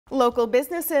Local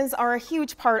businesses are a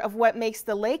huge part of what makes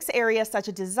the lakes area such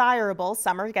a desirable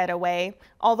summer getaway.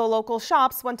 Although local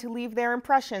shops want to leave their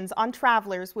impressions on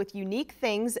travelers with unique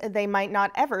things they might not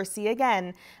ever see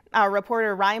again. Our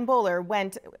reporter Ryan Bowler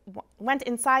went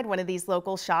inside one of these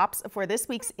local shops for this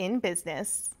week's In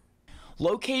Business.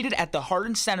 Located at the heart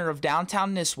and center of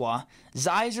downtown Nisswa,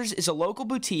 Zaiser's is a local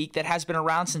boutique that has been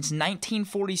around since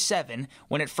 1947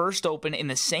 when it first opened in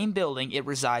the same building it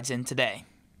resides in today.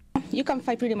 You can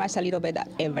find pretty much a little bit of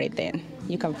everything.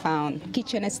 You can find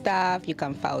kitchen stuff, you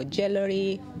can find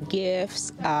jewelry,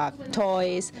 gifts,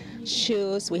 toys,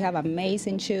 shoes. We have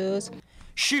amazing shoes.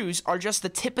 Shoes are just the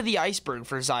tip of the iceberg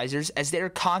for Zaiser's, as they are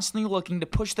constantly looking to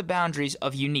push the boundaries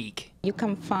of unique. You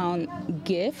can find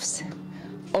gifts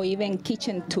or even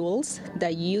kitchen tools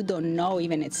that you don't know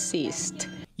even exist.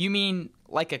 You mean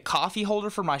like a coffee holder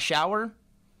for my shower?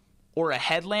 Or a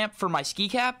headlamp for my ski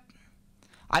cap?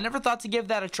 I never thought to give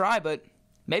that a try, but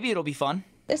maybe it'll be fun.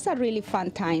 It's a really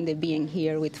fun time to being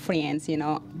here with friends,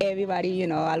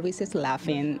 Everybody, always is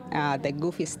laughing at the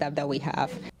goofy stuff that we have.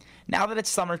 Now that it's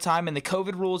summertime and the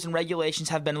COVID rules and regulations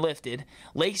have been lifted,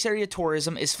 Lakes area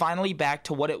tourism is finally back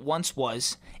to what it once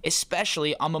was,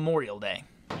 especially on Memorial Day.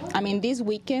 This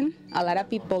weekend, a lot of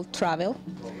people travel,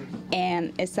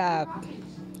 and it's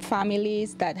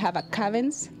families that have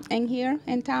cabins in here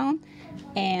in town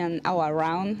and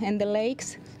around in the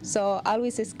lakes. So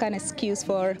always is kind of excuse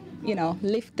for,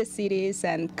 leave the cities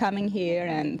and coming here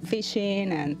and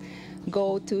fishing and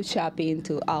go to shopping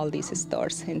to all these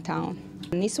stores in town.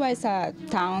 Nisswa is a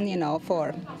town,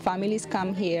 for families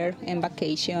come here in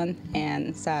vacation, and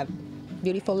it's a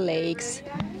beautiful lakes,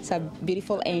 it's a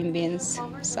beautiful ambience,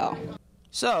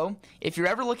 So, if you're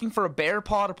ever looking for a bear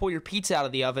paw to pull your pizza out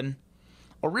of the oven,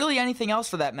 or really anything else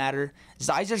for that matter,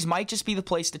 Zaiser's might just be the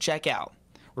place to check out.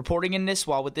 Reporting in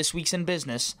Nisswa with This Week's in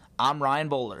Business, I'm Ryan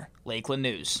Bowler, Lakeland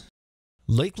News.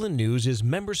 Lakeland News is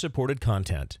member-supported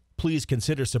content. Please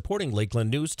consider supporting Lakeland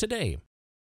News today.